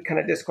absolute kind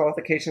of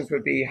disqualifications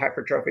would be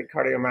hypertrophic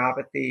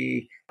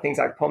cardiomyopathy, things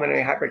like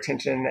pulmonary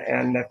hypertension,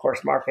 and of course,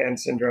 Marfan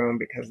syndrome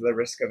because of the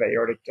risk of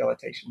aortic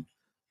dilatation.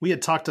 We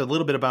had talked a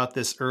little bit about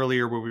this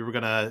earlier where we were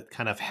going to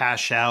kind of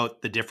hash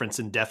out the difference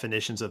in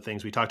definitions of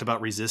things. We talked about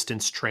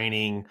resistance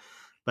training,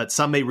 but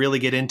some may really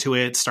get into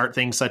it, start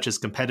things such as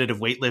competitive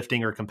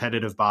weightlifting or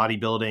competitive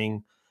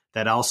bodybuilding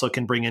that also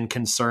can bring in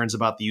concerns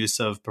about the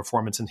use of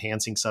performance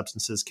enhancing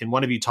substances. Can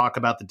one of you talk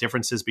about the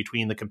differences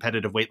between the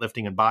competitive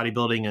weightlifting and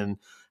bodybuilding and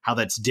how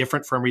that's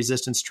different from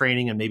resistance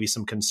training and maybe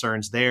some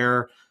concerns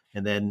there?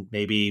 And then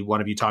maybe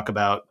one of you talk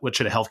about what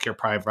should a healthcare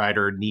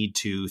provider need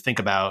to think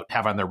about,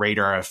 have on their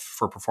radar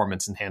for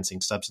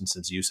performance-enhancing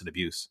substances use and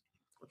abuse.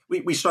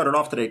 We started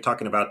off today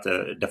talking about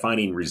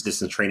defining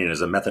resistance training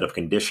as a method of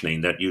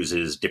conditioning that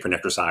uses different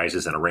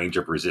exercises and a range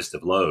of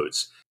resistive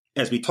loads.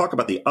 As we talk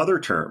about the other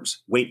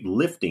terms,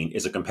 weightlifting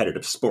is a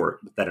competitive sport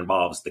that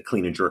involves the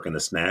clean and jerk and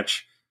the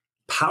snatch.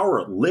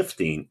 Power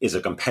lifting is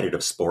a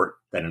competitive sport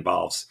that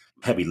involves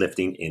heavy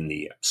lifting in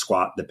the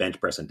squat, the bench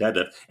press, and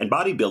deadlift. And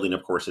bodybuilding,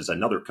 of course, is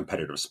another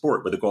competitive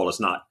sport where the goal is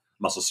not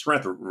muscle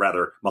strength, or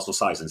rather muscle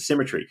size and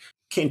symmetry.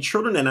 Can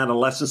children and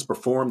adolescents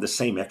perform the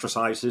same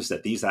exercises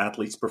that these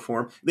athletes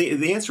perform?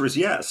 The answer is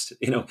yes.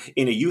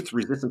 In a youth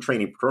resistance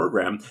training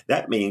program,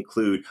 that may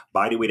include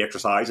bodyweight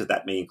exercises,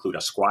 that may include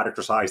a squat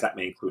exercise, that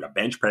may include a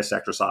bench press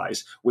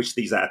exercise, which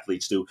these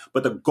athletes do.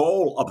 But the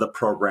goal of the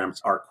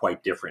programs are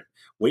quite different.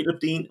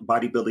 Weightlifting,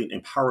 bodybuilding,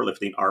 and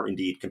powerlifting are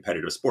indeed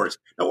competitive sports.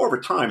 Now,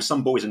 over time,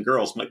 some boys and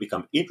girls might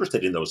become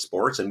interested in those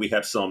sports, and we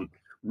have some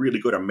really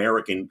good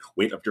American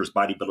weightlifters,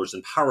 bodybuilders,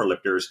 and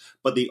powerlifters.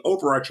 But the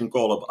overarching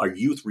goal of our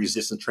youth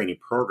resistance training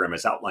program,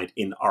 as outlined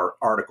in our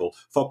article,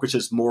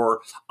 focuses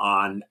more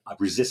on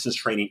resistance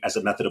training as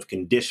a method of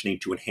conditioning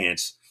to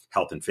enhance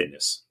health and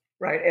fitness.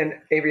 Right. And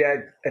Avery,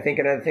 I think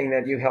another thing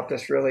that you helped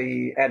us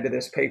really add to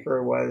this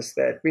paper was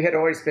that we had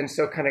always been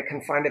so kind of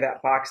confined to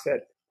that box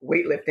that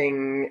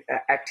weightlifting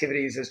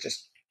activities is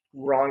just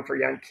wrong for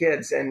young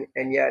kids. And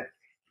yet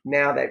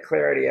now that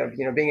clarity of,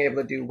 being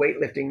able to do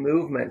weightlifting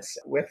movements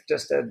with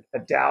just a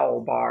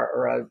dowel bar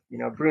or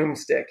a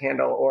broomstick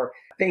handle or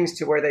things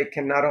to where they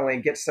can not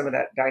only get some of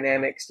that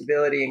dynamic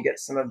stability and get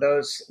some of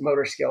those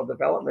motor skill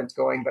developments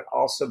going, but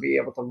also be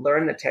able to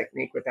learn the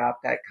technique without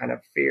that kind of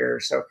fear.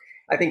 So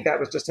I think that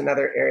was just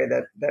another area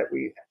that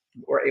we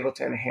were able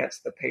to enhance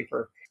the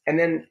paper. And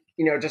then,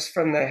 just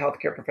from the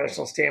healthcare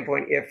professional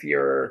standpoint, if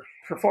your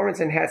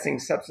performance enhancing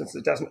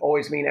substances doesn't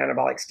always mean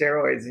anabolic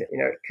steroids, it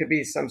could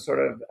be some sort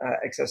of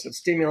excessive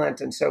stimulant.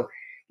 And so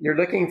you're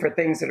looking for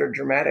things that are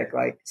dramatic,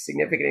 like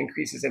significant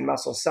increases in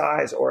muscle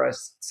size or a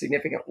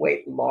significant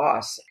weight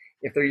loss.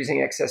 If they're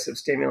using excessive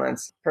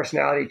stimulants,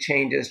 personality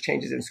changes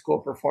in school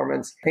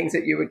performance, things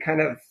that you would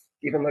kind of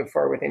even look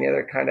for with any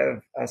other kind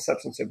of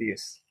substance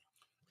abuse.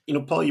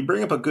 Paul, you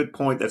bring up a good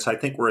point that's, I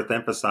think, worth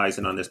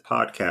emphasizing on this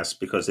podcast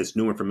because it's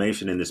new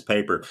information in this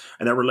paper,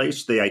 and that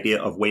relates to the idea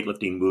of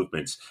weightlifting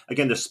movements.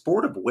 Again, the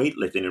sport of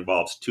weightlifting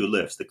involves two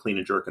lifts, the clean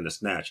and jerk and the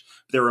snatch.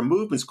 There are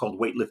movements called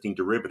weightlifting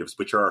derivatives,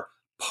 which are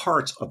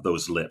parts of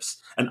those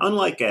lifts. And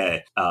unlike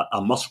a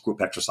muscle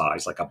group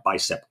exercise, like a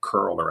bicep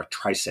curl or a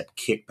tricep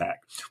kickback,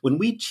 when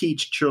we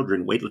teach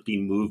children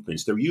weightlifting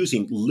movements, they're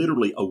using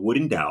literally a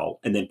wooden dowel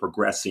and then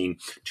progressing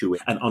to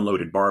an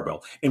unloaded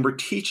barbell. And we're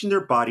teaching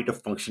their body to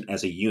function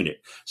as a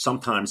unit.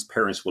 Sometimes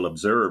parents will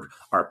observe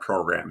our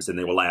programs and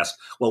they will ask,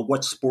 well,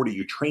 what sport are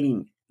you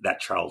training that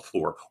child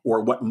for,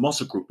 or what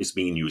muscle group is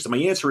being used? And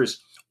my answer is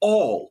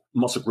all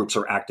muscle groups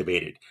are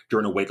activated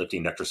during a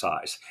weightlifting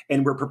exercise.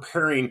 And we're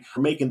preparing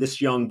for making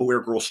this young boy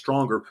or girl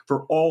stronger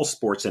for all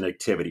sports and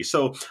activities.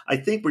 So I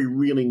think we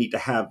really need to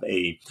have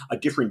a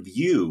different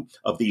view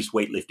of these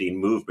weightlifting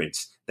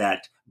movements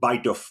that by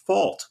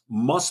default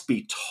must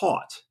be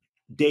taught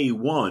day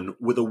one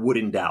with a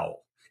wooden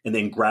dowel and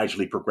then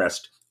gradually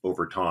progressed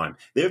over time.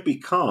 They've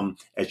become,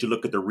 as you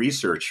look at the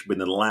research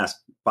within the last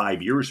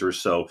 5 years or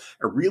so,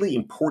 a really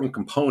important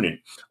component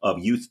of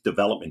youth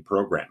development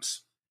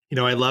programs. You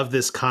know, I love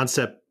this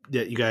concept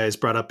that you guys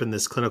brought up in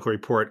this clinical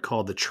report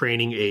called the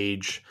training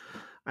age.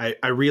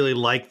 I really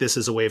like this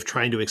as a way of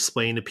trying to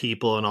explain to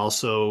people, and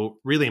also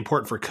really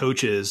important for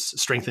coaches,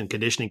 strength and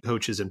conditioning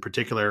coaches in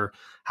particular,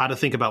 how to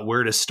think about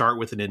where to start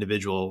with an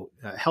individual.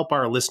 Help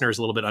our listeners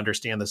a little bit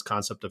understand this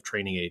concept of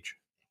training age.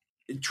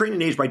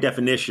 Training age, by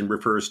definition,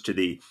 refers to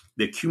the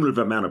cumulative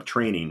amount of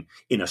training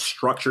in a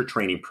structured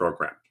training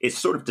program. It's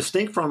sort of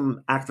distinct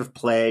from active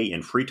play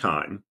and free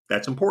time.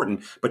 That's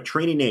important. But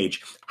training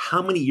age,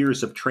 how many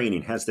years of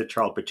training has the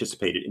child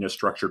participated in a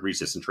structured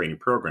resistance training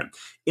program?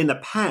 In the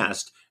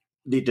past,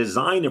 the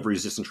design of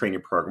resistance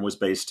training program was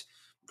based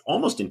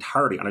almost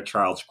entirely on a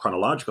child's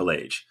chronological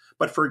age.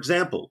 But for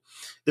example,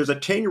 there's a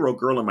 10-year-old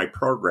girl in my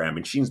program,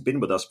 and she's been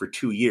with us for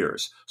 2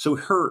 years. So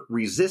her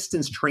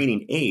resistance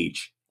training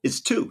age is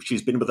 2.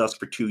 She's been with us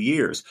for 2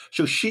 years.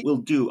 So she will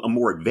do a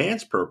more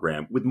advanced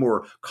program with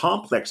more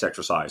complex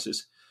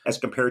exercises as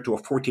compared to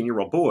a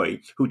 14-year-old boy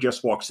who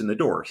just walks in the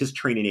door. His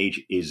training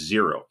age is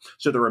 0.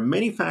 So there are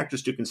many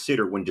factors to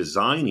consider when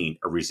designing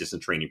a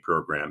resistance training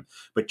program,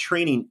 but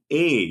training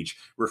age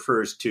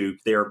refers to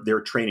their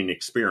training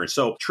experience.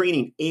 So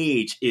training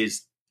age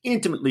is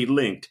intimately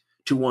linked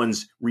to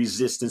one's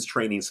resistance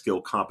training skill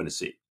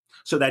competency.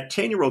 So that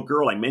 10-year-old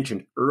girl I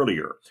mentioned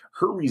earlier,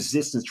 her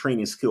resistance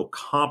training skill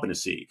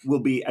competency will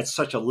be at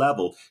such a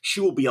level, she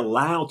will be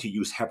allowed to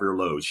use heavier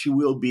loads. She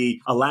will be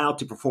allowed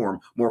to perform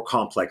more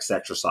complex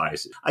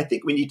exercises. I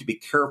think we need to be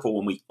careful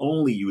when we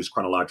only use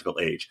chronological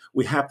age.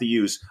 We have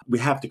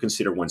to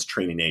consider one's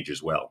training age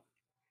as well.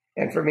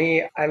 And for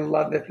me, I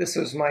love that this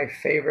was my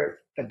favorite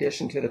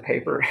addition to the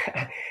paper.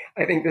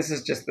 I think this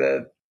is just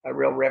a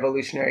real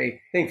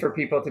revolutionary thing for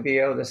people to be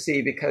able to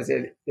see, because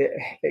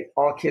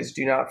all kids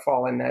do not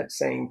fall in that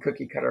same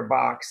cookie cutter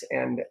box.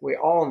 And we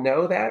all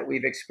know that.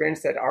 We've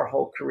experienced that our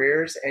whole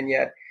careers. And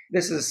yet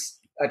this is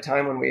a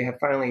time when we have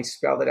finally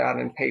spelled it out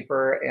in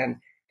paper, and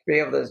to be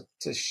able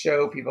to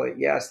show people that,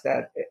 yes,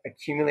 that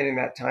accumulating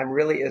that time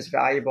really is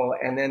valuable.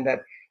 And then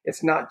that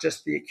it's not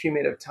just the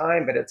accumulative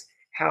time, but it's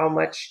how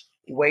much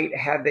weight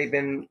have they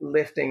been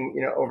lifting,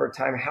 over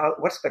time?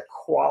 What's the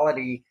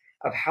quality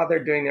of how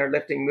they're doing their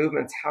lifting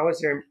movements? How is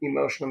their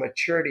emotional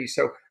maturity?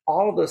 So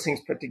all of those things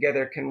put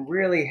together can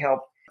really help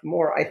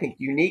more, I think,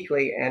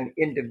 uniquely and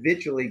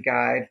individually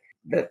guide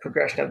the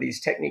progression of these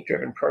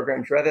technique-driven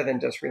programs, rather than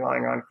just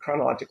relying on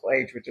chronological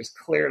age, which is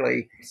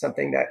clearly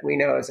something that we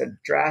know is a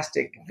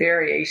drastic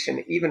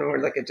variation. Even when we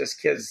look at just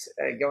kids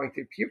going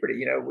through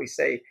puberty,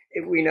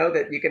 we know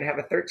that you can have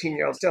a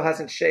 13-year-old still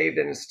hasn't shaved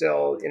and is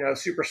still,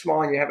 super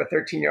small, and you have a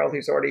 13-year-old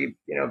who's already,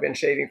 been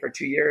shaving for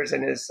 2 years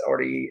and is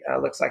already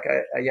looks like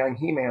a young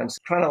He-Man. So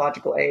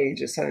chronological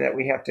age is something that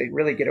we have to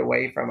really get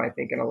away from, I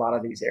think, in a lot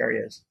of these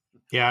areas.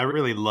 Yeah, I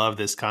really love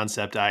this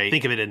concept. I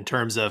think of it in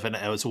terms of, and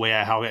it's a way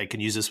how I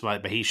can use this with my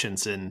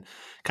patients and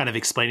kind of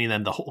explaining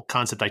them the whole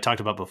concept I talked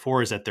about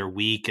before, is that they're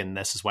weak and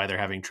this is why they're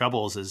having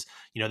troubles. Is,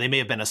 they may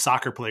have been a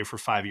soccer player for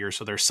 5 years,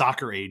 so their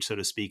soccer age, so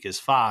to speak, is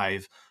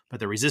 5, but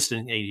their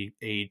resistance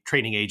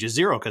training age is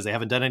 0 because they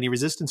haven't done any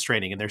resistance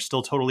training, and they're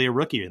still totally a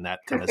rookie in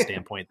that kind of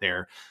standpoint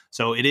there.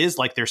 So it is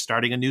like they're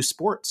starting a new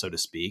sport, so to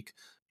speak.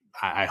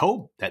 I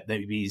hope that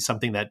may be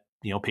something that,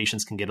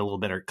 patients can get a little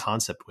better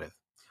concept with.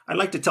 I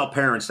like to tell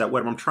parents that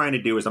what I'm trying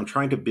to do is I'm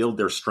trying to build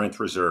their strength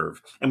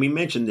reserve. And we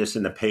mentioned this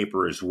in the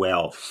paper as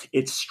well.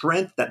 It's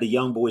strength that the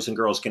young boys and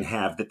girls can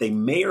have that they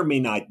may or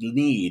may not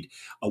need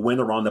when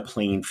they're on the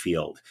playing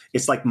field.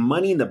 It's like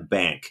money in the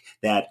bank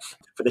that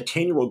for the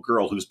 10-year-old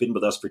girl who's been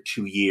with us for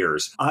 2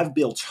 years, I've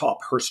built up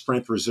her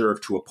strength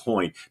reserve to a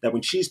point that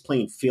when she's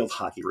playing field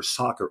hockey or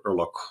soccer or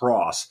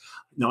lacrosse,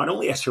 not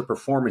only has her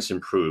performance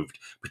improved,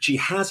 but she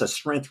has a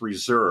strength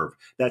reserve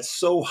that's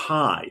so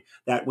high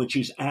that when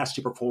she's asked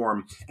to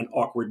perform an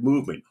awkward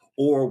movement,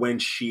 or when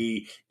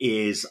she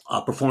is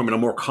performing a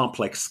more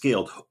complex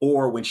skill,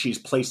 or when she's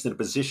placed in a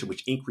position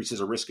which increases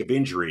a risk of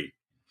injury,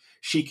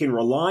 she can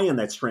rely on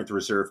that strength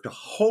reserve to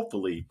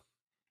hopefully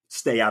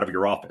stay out of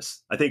your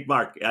office. I think,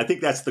 Mark,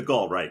 that's the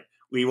goal, right?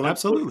 We want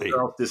absolutely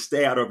to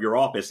stay out of your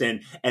office,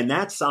 and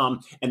that's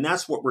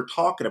what we're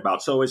talking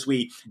about. So as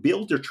we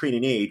build their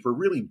training age, we're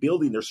really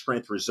building their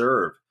strength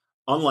reserve.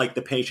 Unlike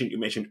the patient you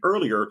mentioned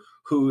earlier,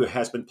 who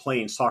has been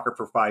playing soccer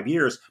for 5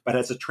 years but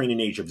has a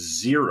training age of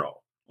 0.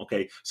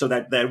 Okay, so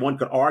that one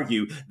could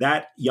argue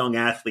that young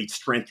athlete's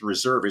strength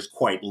reserve is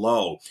quite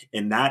low,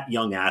 and that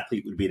young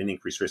athlete would be at an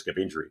increased risk of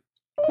injury.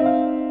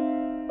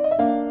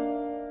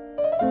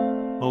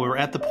 Well, we're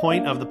at the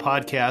point of the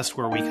podcast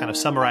where we kind of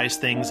summarize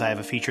things. I have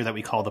a feature that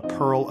we call the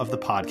Pearl of the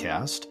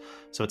Podcast.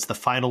 So it's the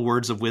final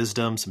words of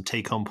wisdom, some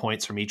take-home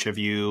points from each of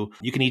you.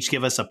 You can each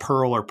give us a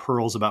pearl or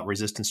pearls about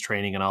resistance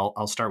training, and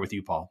I'll start with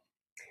you, Paul.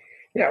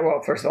 Yeah,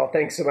 well, first of all,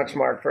 thanks so much,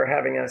 Mark, for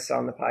having us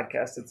on the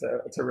podcast.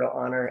 It's a real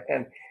honor.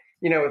 And,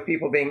 with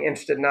people being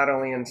interested not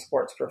only in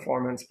sports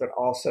performance, but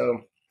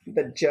also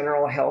the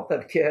general health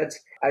of kids,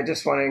 I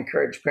just want to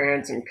encourage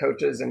parents and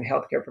coaches and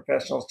healthcare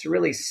professionals to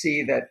really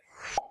see that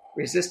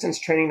resistance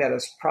training that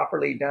is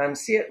properly done,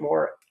 see it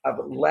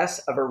less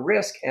of a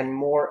risk and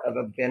more of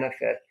a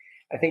benefit.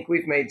 I think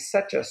we've made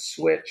such a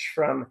switch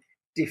from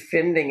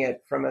defending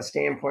it from a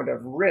standpoint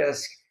of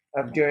risk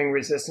of doing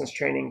resistance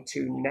training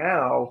to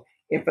now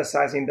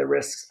emphasizing the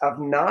risks of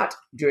not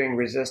doing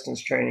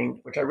resistance training,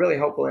 which I really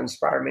hope will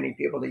inspire many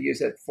people to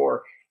use it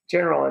for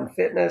general and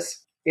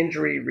fitness,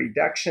 injury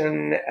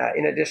reduction,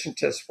 in addition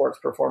to sports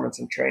performance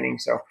and training.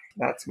 So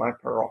that's my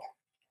pearl.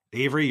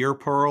 Avery, your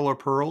pearl or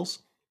pearls?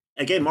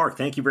 Again, Mark,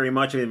 thank you very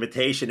much for the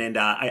invitation. And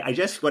I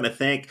just want to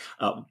thank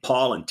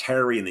Paul and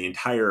Terry and the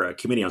entire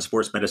Committee on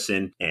Sports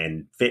Medicine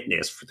and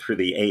Fitness through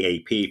the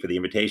AAP for the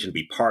invitation to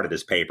be part of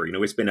this paper.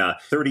 It's been a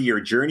 30-year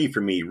journey for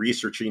me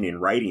researching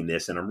and writing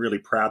this, and I'm really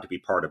proud to be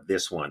part of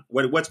this one.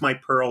 What's my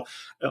pearl?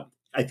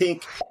 I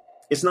think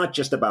it's not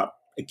just about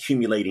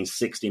accumulating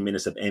 60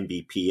 minutes of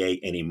MVPA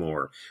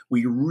anymore.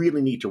 We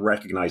really need to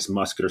recognize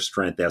muscular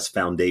strength as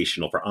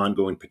foundational for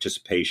ongoing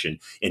participation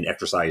in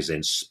exercise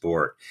and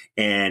sport.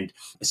 And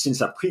since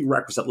a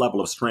prerequisite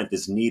level of strength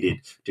is needed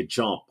to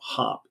jump,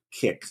 hop,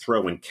 kick,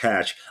 throw, and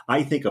catch,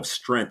 I think of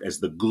strength as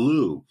the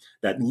glue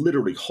that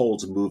literally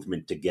holds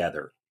movement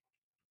together.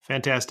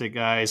 Fantastic,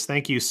 guys.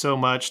 Thank you so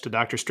much to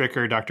Dr.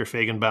 Stricker, Dr.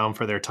 Feigenbaum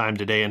for their time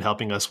today and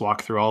helping us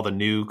walk through all the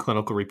new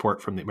clinical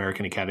report from the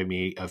American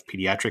Academy of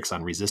Pediatrics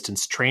on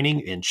resistance training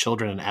in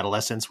children and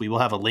adolescents. We will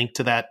have a link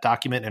to that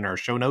document in our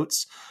show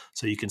notes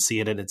so you can see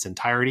it in its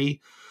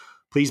entirety.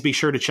 Please be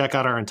sure to check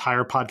out our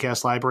entire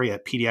podcast library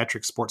at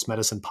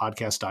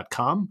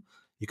pediatricsportsmedicinepodcast.com.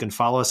 You can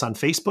follow us on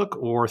Facebook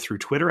or through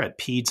Twitter at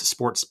Peds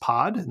Sports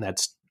Pod, and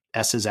that's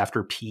S's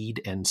after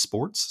Ped and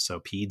Sports, so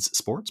Peds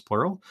Sports,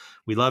 plural.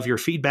 We love your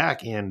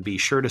feedback, and be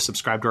sure to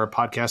subscribe to our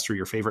podcast through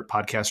your favorite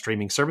podcast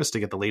streaming service to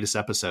get the latest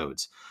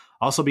episodes.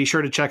 Also, be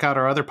sure to check out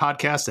our other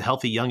podcast, the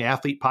Healthy Young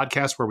Athlete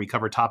podcast, where we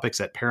cover topics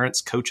that parents,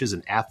 coaches,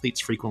 and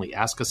athletes frequently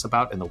ask us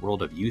about in the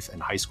world of youth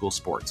and high school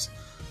sports.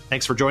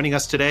 Thanks for joining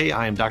us today.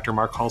 I am Dr.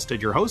 Mark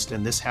Halstead, your host,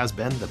 and this has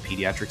been the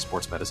Pediatric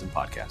Sports Medicine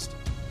Podcast.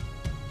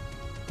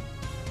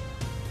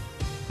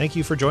 Thank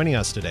you for joining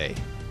us today.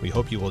 We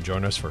hope you will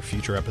join us for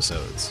future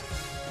episodes.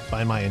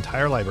 Find my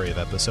entire library of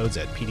episodes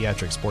at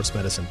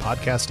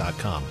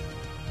pediatricsportsmedicinepodcast.com.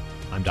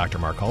 I'm Dr.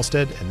 Mark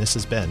Halstead, and this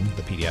has been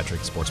the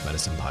Pediatric Sports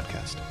Medicine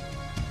Podcast.